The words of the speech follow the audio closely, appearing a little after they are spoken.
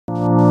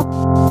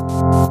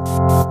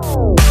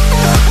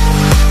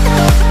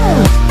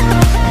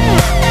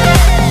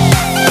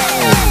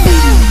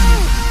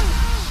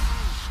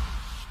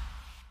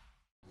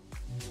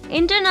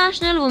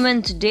International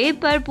women's day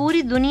पर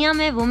पूरी दुनिया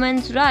में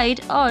वुमेन्स राइट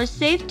और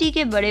सेफ्टी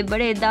के बड़े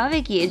बड़े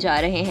दावे किए जा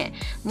रहे हैं।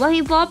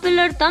 वहीं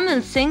पॉपुलर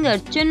तमिल सिंगर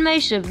चिन्मयी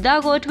श्रीपदा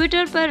को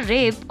ट्विटर पर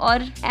रेप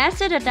और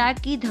एसिड अटैक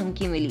की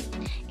धमकी मिली।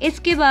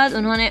 इसके बाद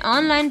उन्होंने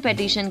ऑनलाइन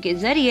पेटिशन के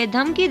जरिए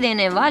धमकी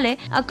देने वाले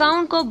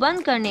अकाउंट को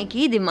बंद करने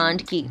की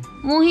डिमांड की।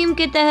 मुहिम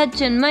के तहत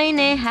चिन्मयी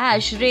ने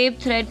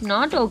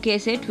 #RapeThreatNotOK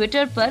से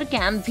ट्विटर पर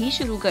कैंप भी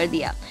शुरू कर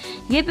दिया।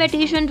 ये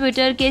पेटिशन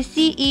ट्विटर के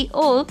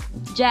CEO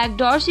जैक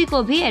डॉर्सी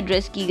को भी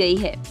एड्रेस की गई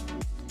है।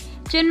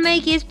 चिन्मयी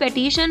की इस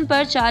पेटिशन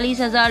पर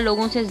 40,000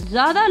 लोगों से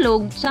ज्यादा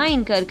लोग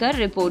साइन कर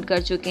रिपोर्ट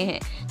कर चुके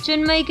हैं।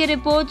 चिन्मयी के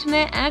रिपोर्ट्स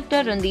में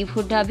एक्टर रणदीप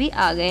हुड्डा भी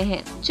आ गए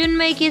हैं।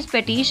 चिन्मयी की इस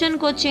पेटिशन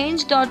को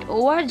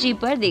change.org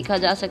पर देखा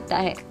जा सकता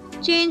है।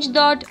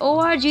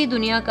 change.org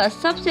दुनिया का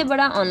सबसे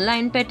बड़ा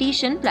ऑनलाइन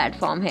पेटिशन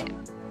प्लेटफॉर्म है।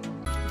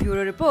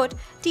 Bureau report,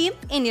 team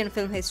Indian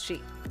film history.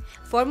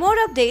 For more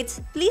updates,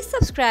 please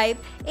subscribe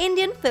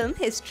Indian Film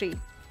History.